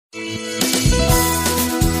Weather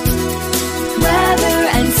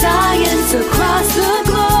and science across the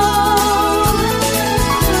globe.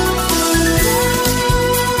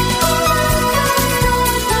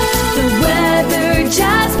 The Weather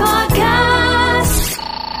Jazz Podcast.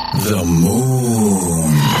 The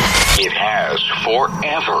moon. It has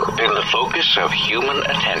forever been the focus of human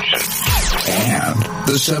attention. And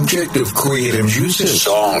the subject of creative uses.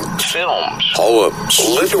 Songs, films, poems,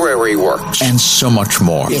 literary works, And so much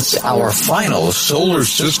more. It's our final solar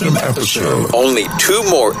system episode. Only 2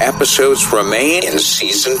 more episodes remain in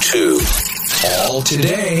season 2. All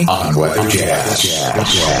today on Weather Jazz.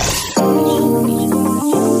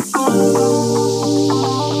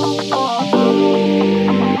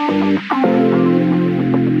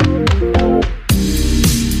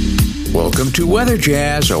 Welcome to Weather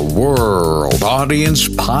Jazz, a world audience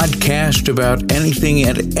podcast about anything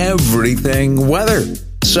and everything weather,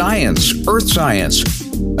 science, earth science,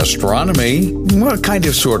 astronomy, well, kind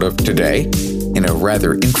of sort of today, in a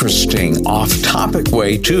rather interesting off-topic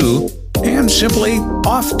way too, and simply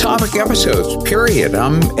off-topic episodes, period.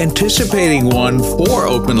 I'm anticipating one for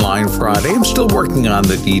Open Line Friday. I'm still working on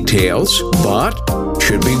the details, but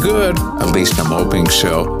should be good. At least I'm hoping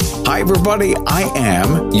so. Hi, everybody. I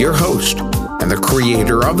am your host and the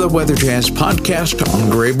creator of the Weather Jazz podcast,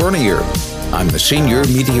 Andre Bernier. I'm the senior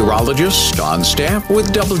meteorologist on staff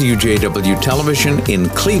with WJW Television in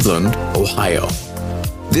Cleveland, Ohio.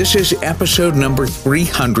 This is episode number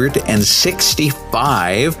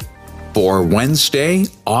 365 for Wednesday,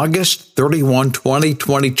 August 31,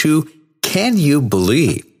 2022. Can you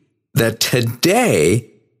believe that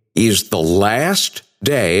today is the last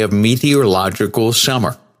day of meteorological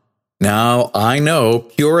summer? Now, I know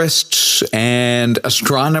purists and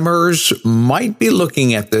astronomers might be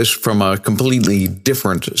looking at this from a completely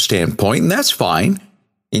different standpoint, and that's fine.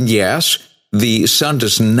 And yes, the sun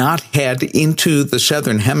does not head into the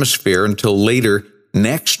southern hemisphere until later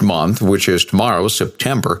next month, which is tomorrow,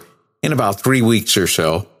 September, in about 3 weeks or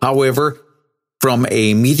so. However, from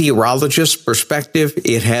a meteorologist's perspective,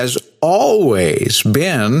 it has always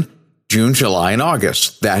been June, July, and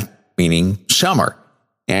August, that meaning summer.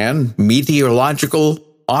 And meteorological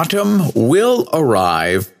autumn will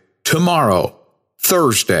arrive tomorrow,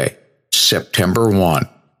 Thursday, September 1.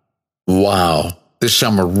 Wow, this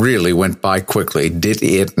summer really went by quickly, did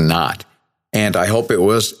it not? And I hope it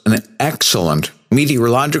was an excellent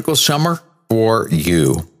meteorological summer for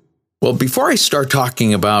you. Well, before I start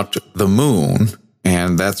talking about the moon,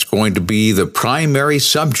 and that's going to be the primary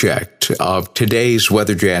subject of today's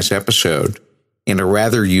Weather Jazz episode in a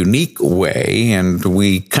rather unique way, and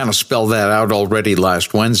we kind of spelled that out already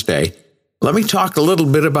last Wednesday, let me talk a little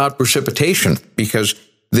bit about precipitation, because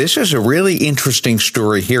this is a really interesting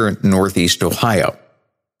story here in Northeast Ohio.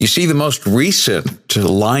 You see, the most recent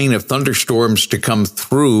line of thunderstorms to come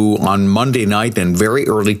through on Monday night and very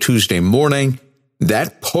early Tuesday morning,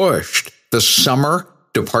 that pushed the summer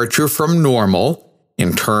departure from normal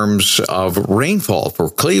in terms of rainfall for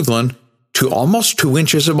Cleveland to almost 2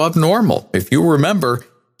 inches above normal. If you remember,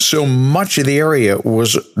 so much of the area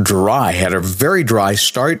was dry, had a very dry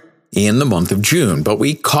start in the month of June, but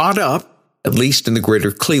we caught up, at least in the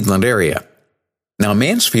greater Cleveland area. Now,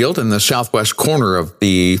 Mansfield, in the southwest corner of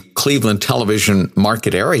the Cleveland television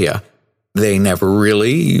market area, they never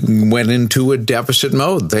really went into a deficit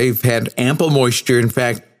mode. They've had ample moisture. In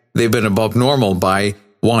fact, they've been above normal by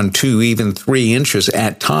 1, 2, even 3 inches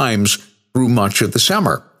at times through much of the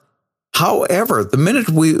summer. However, the minute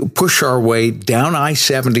we push our way down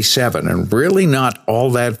I-77, and really not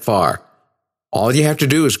all that far, all you have to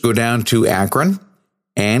do is go down to Akron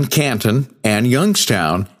and Canton and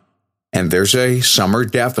Youngstown, and there's a summer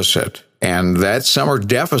deficit. And that summer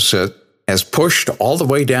deficit has pushed all the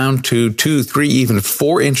way down to 2, 3, even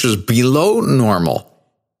 4 inches below normal.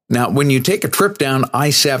 Now, when you take a trip down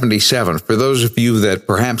I-77, for those of you that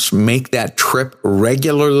perhaps make that trip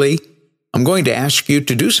regularly, I'm going to ask you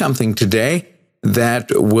to do something today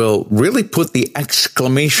that will really put the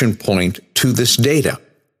exclamation point to this data.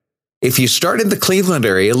 If you start in the Cleveland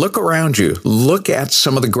area, look around you. Look at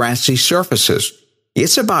some of the grassy surfaces.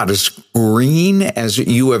 It's about as green as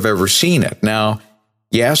you have ever seen it. Now,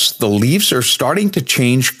 yes, the leaves are starting to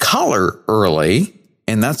change color early,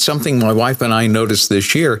 and that's something my wife and I noticed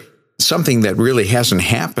this year, something that really hasn't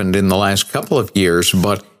happened in the last couple of years.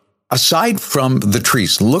 But aside from the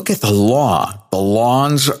trees, look at the lawn. The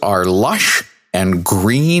lawns are lush and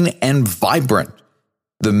green and vibrant.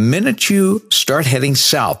 The minute you start heading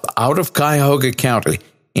south out of Cuyahoga County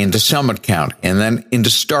into Summit County, and then into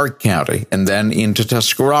Stark County, and then into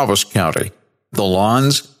Tuscarawas County, the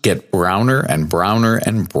lawns get browner and browner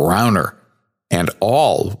and browner. and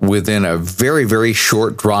all within a very, very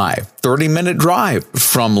short drive, 30-minute drive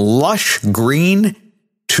from lush green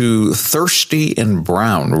to thirsty and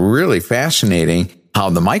brown. Really fascinating how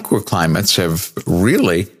the microclimates have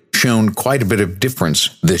really shown quite a bit of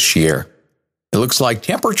difference this year. It looks like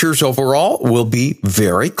temperatures overall will be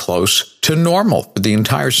very close to normal for the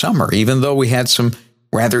entire summer, even though we had some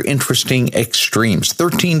rather interesting extremes.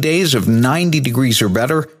 13 days of 90 degrees or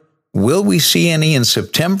better. Will we see any in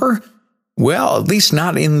September? Well, at least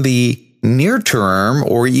not in the near term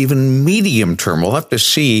or even medium term. We'll have to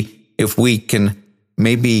see if we can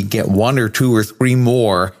maybe get 1 or 2 or 3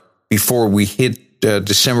 more before we hit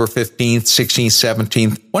December 15th, 16th,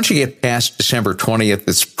 17th. Once you get past December 20th,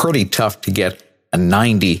 it's pretty tough to get a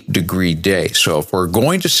 90-degree day. So if we're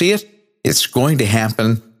going to see it, it's going to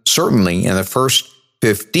happen certainly in the first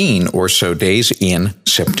 15 or so days in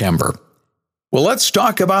September. Well, let's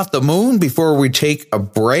talk about the moon before we take a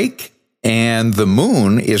break. And the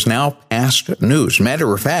moon is now past news.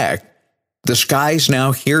 Matter of fact, the skies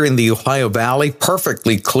now here in the Ohio Valley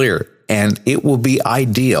perfectly clear, and it will be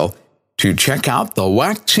ideal to check out the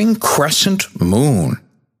waxing crescent moon.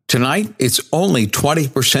 Tonight, it's only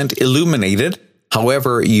 20% illuminated.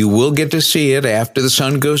 However, you will get to see it after the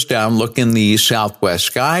sun goes down. Look in the southwest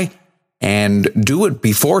sky and do it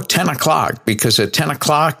before 10 o'clock, because at 10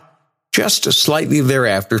 o'clock, just slightly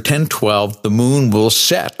thereafter, 10:12, the moon will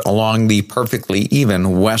set along the perfectly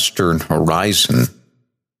even western horizon.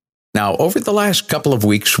 Now, over the last couple of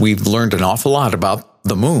weeks, we've learned an awful lot about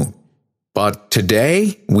the moon. But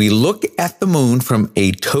today, we look at the moon from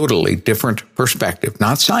a totally different perspective.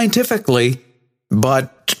 Not scientifically,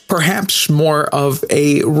 but perhaps more of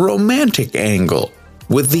a romantic angle,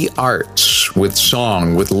 with the arts, with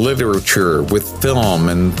song, with literature, with film,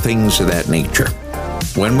 and things of that nature.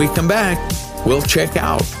 When we come back, we'll check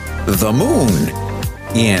out the moon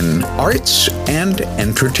in arts and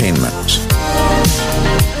entertainment.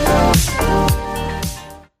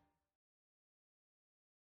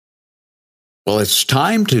 Well, it's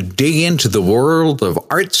time to dig into the world of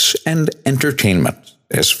arts and entertainment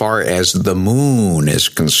as far as the moon is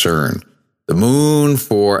concerned. The moon,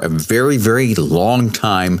 for a very, very long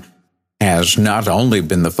time, has not only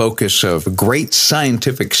been the focus of great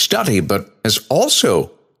scientific study, but has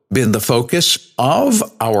also been the focus of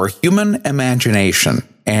our human imagination.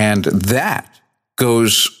 And that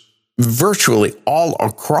goes virtually all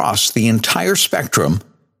across the entire spectrum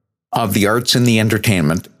of the arts and the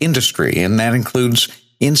entertainment industry. And that includes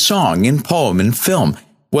in song, in poem, in film.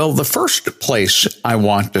 Well, the first place I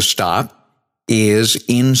want to stop is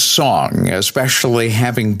in song, especially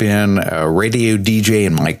having been a radio DJ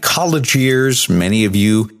in my college years. Many of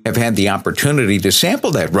you have had the opportunity to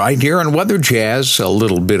sample that right here on Weather Jazz a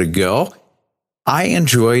little bit ago. I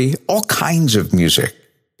enjoy all kinds of music,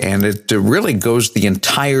 and it really goes the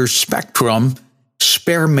entire spectrum.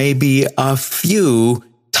 Spare maybe a few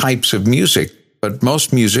types of music, but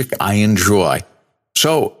most music I enjoy.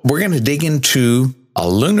 So we're going to dig into a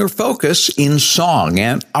lunar focus in song,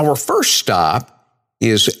 and our first stop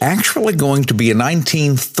is actually going to be a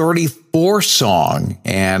 1934 song,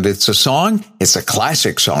 and it's a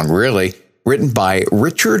classic song, really, written by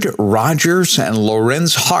Richard Rodgers and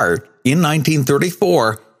Lorenz Hart in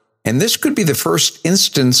 1934, and this could be the first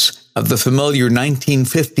instance of the familiar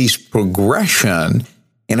 1950s progression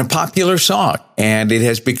in a popular song, and it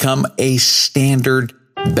has become a standard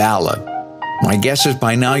ballad. My guess is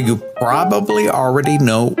by now you probably already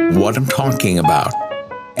know what I'm talking about.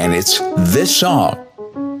 And it's this song,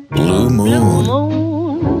 Blue Moon. Blue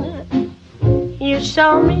moon, you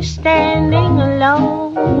saw me standing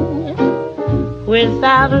alone,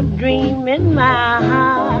 without a dream in my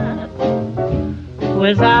heart,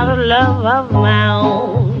 without a love of my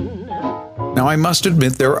own. Now, I must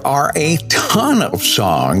admit there are a ton of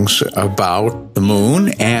songs about the moon,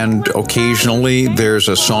 and occasionally there's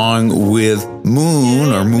a song with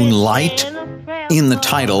moon or moonlight in the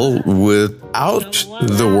title without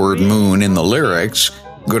the word moon in the lyrics.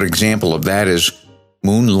 A good example of that is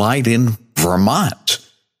Moonlight in Vermont.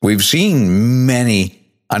 We've seen many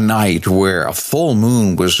a night where a full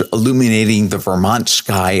moon was illuminating the Vermont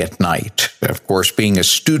sky at night. Of course, being a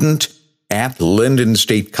student at Linden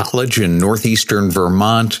State College in northeastern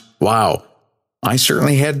Vermont, wow, I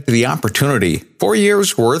certainly had the opportunity, 4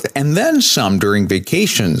 years worth, and then some during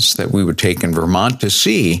vacations that we would take in Vermont to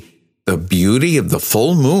see the beauty of the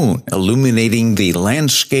full moon illuminating the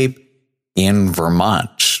landscape in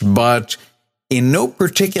Vermont. But in no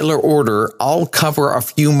particular order, I'll cover a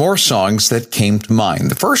few more songs that came to mind.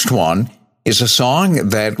 The first one is a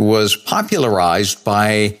song that was popularized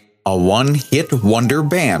by a one-hit wonder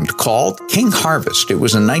band called King Harvest. It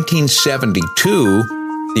was in 1972.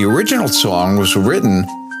 The original song was written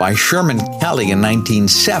by Sherman Kelly in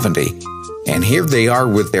 1970. And here they are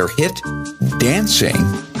with their hit, Dancing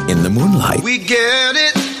in the Moonlight. We get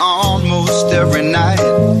it almost every night.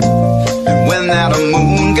 And when that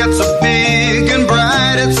moon gets so big and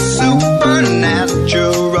bright, it's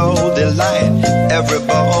supernatural delight.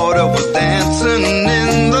 Everybody was dancing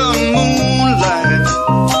in the moonlight.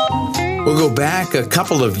 We'll go back a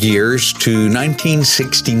couple of years to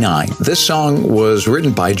 1969. This song was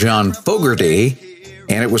written by John Fogerty,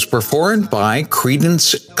 and it was performed by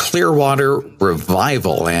Creedence Clearwater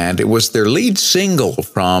Revival, and it was their lead single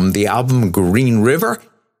from the album Green River,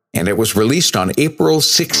 and it was released on April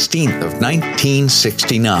 16th of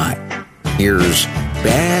 1969. Here's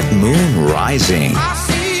Bad Moon Rising.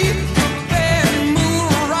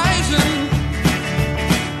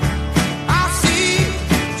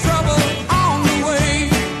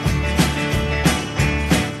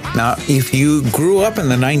 Now, if you grew up in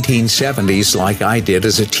the 1970s like I did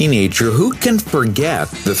as a teenager, who can forget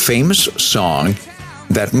the famous song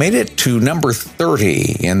that made it to number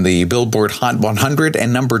 30 in the Billboard Hot 100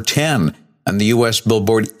 and number 10 on the U.S.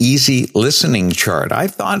 Billboard Easy Listening chart? I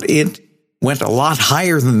thought it went a lot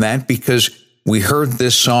higher than that because we heard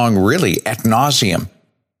this song really ad nauseum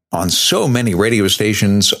on so many radio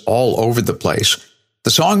stations all over the place.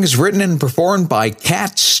 The song is written and performed by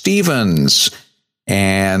Cat Stevens.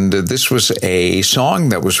 And this was a song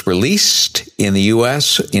that was released in the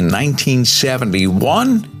U.S. in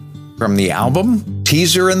 1971 from the album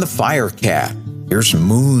Teaser and the Firecat. Here's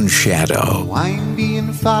Moon Shadow. I'm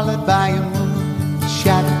being followed by a moon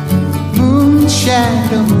shadow, moon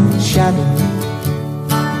shadow, moon shadow.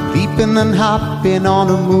 Leaping and hopping on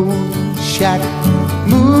a moon shadow,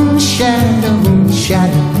 moon shadow, moon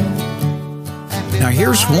shadow. Now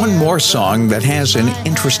here's one more song that has an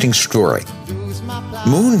interesting story.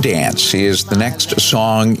 Moon Dance is the next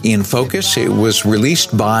song in focus. It was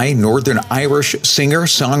released by Northern Irish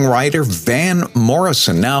singer-songwriter Van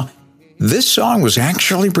Morrison. Now, this song was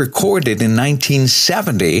actually recorded in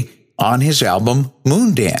 1970 on his album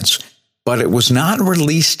Moon Dance, but it was not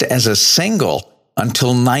released as a single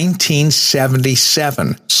until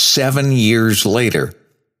 1977, 7 years later.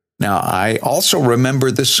 Now, I also remember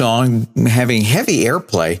the song having heavy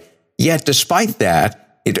airplay, yet despite that,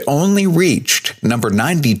 it only reached number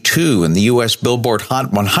 92 in the U.S. Billboard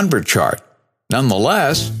Hot 100 chart.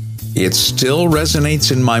 Nonetheless, it still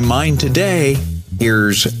resonates in my mind today.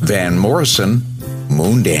 Here's Van Morrison,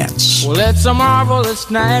 Moon Dance. Well, it's a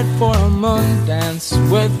marvelous night for a moon dance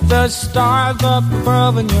with the stars up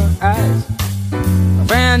above in your eyes. A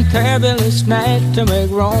fantabulous night to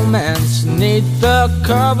make romance neath the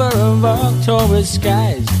cover of October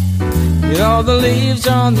skies. You know, the leaves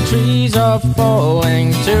on the trees are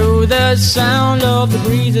falling to the sound of the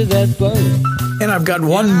breezes that blow. And I've got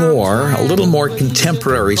one more, a little more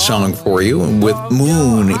contemporary song for you with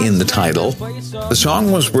Moon in the title. The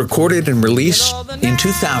song was recorded and released in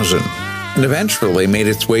 2000 and eventually made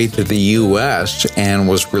its way to the U.S. and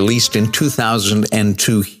was released in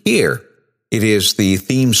 2002 here. It is the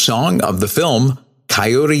theme song of the film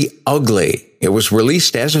Coyote Ugly. It was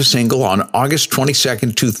released as a single on August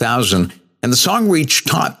 22nd, 2000, and the song reached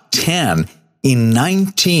top 10 in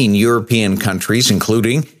 19 European countries,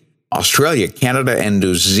 including Australia, Canada, and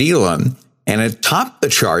New Zealand, and it topped the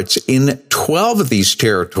charts in 12 of these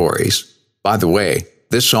territories. By the way,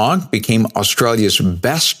 this song became Australia's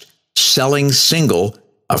best-selling single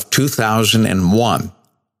of 2001.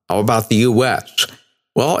 How about the U.S.?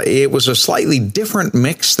 Well, it was a slightly different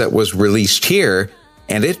mix that was released here,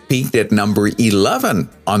 and it peaked at number 11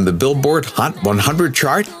 on the Billboard Hot 100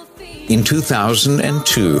 chart in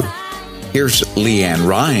 2002. Here's Leanne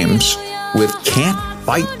Rimes with Can't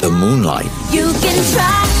Fight the Moonlight. You can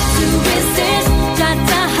try to resist, try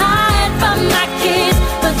to hide from my kiss,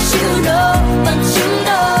 but you know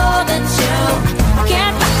that you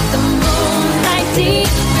can't fight the moonlight.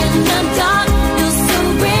 Deep in the dark, you'll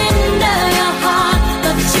surrender your heart,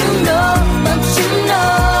 but you know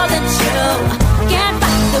that you can't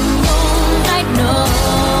fight the moonlight. No,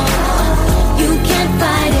 you can't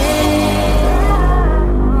fight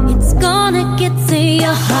it. It's gonna get to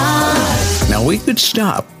your heart. Now, we could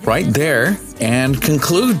stop right there and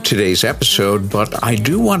conclude today's episode, but I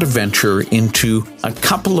do want to venture into a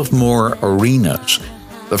couple of more arenas.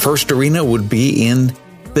 The first arena would be in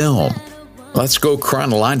film. Let's go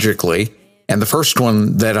chronologically, and the first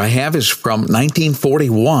one that I have is from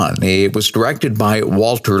 1941. It was directed by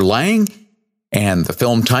Walter Lang, and the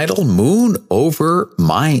film title, Moon Over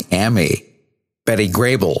Miami. Betty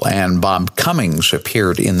Grable and Bob Cummings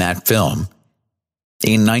appeared in that film.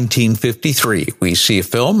 In 1953, we see a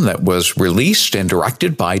film that was released and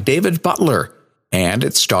directed by David Butler, and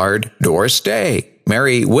it starred Doris Day,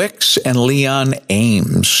 Mary Wicks, and Leon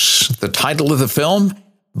Ames. The title of the film,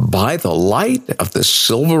 By the Light of the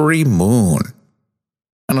Silvery Moon.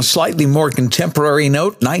 On a slightly more contemporary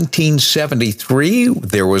note, 1973,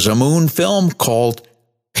 there was a moon film called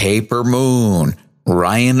Paper Moon.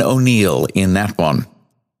 Ryan O'Neal in that one.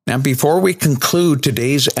 Now, before we conclude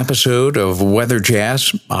today's episode of Weather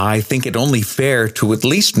Jazz, I think it only fair to at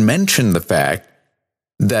least mention the fact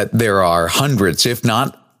that there are hundreds, if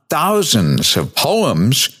not thousands, of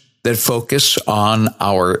poems that focus on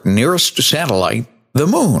our nearest satellite, the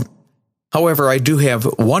moon. However, I do have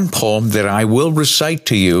one poem that I will recite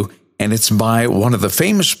to you, and it's by one of the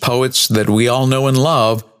famous poets that we all know and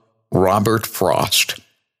love, Robert Frost.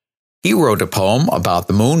 He wrote a poem about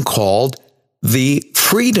the moon called The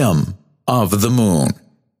Freedom of the Moon,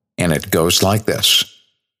 and it goes like this.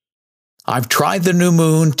 I've tried the new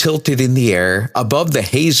moon tilted in the air above the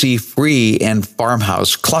hazy free and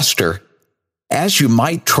farmhouse cluster. As you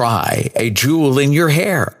might try a jewel in your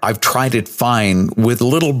hair, I've tried it fine with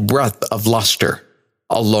little breath of luster,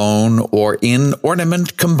 alone or in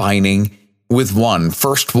ornament combining, with one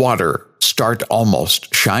first water start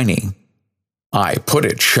almost shining. I put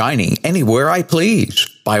it shining anywhere I please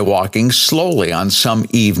by walking slowly on some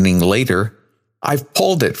evening later. I've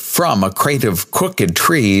pulled it from a crate of crooked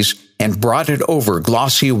trees and brought it over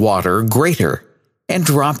glossy water greater and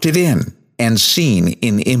dropped it in and seen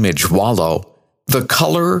in image wallow. The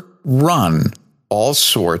color run, all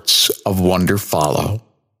sorts of wonder follow.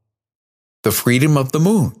 The Freedom of the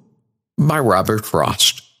Moon by Robert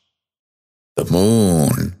Frost. The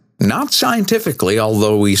moon. Not scientifically,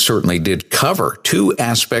 although we certainly did cover two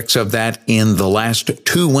aspects of that in the last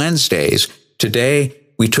 2 Wednesdays. Today,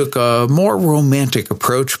 we took a more romantic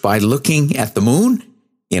approach by looking at the moon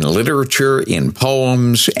in literature, in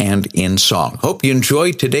poems, and in song. Hope you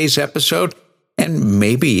enjoyed today's episode, and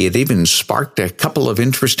maybe it even sparked a couple of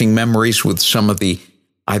interesting memories with some of the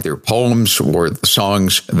either poems or the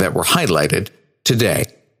songs that were highlighted today.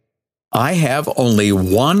 I have only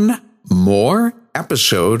one more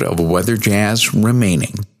episode of Weather Jazz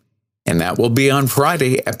remaining, and that will be on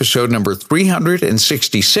Friday, episode number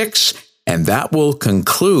 366, and that will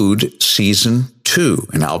conclude Season 2,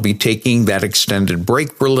 and I'll be taking that extended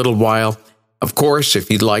break for a little while. Of course,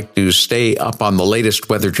 if you'd like to stay up on the latest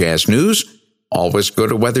Weather Jazz news, always go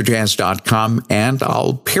to weatherjazz.com, and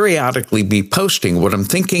I'll periodically be posting what I'm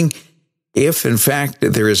thinking, if in fact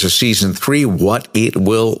there is a Season 3, what it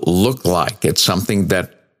will look like. It's something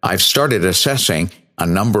that I've started assessing a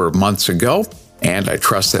number of months ago, and I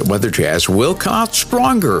trust that Weather Jazz will come out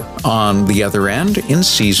stronger on the other end in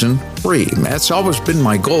Season 3. That's always been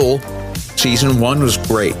my goal. Season 1 was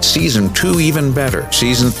great. Season 2 even better.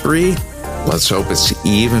 Season 3, let's hope it's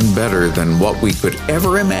even better than what we could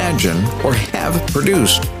ever imagine or have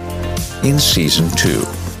produced in Season 2.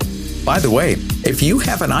 By the way, if you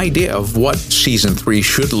have an idea of what Season 3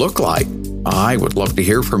 should look like, I would love to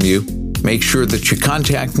hear from you. Make sure that you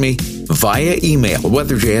contact me via email,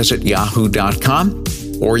 weatherjazz@yahoo.com,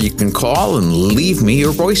 or you can call and leave me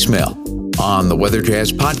your voicemail on the Weather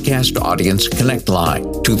Jazz Podcast Audience Connect line,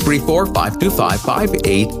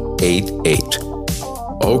 234-525-5888.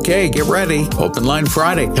 Okay, get ready. Open Line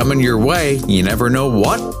Friday coming your way. You never know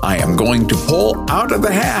what I am going to pull out of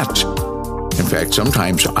the hat. In fact,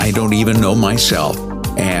 sometimes I don't even know myself.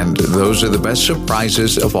 And those are the best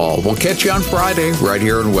surprises of all. We'll catch you on Friday right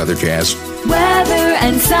here on Weather Jazz. Weather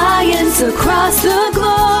and science across the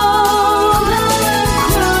globe.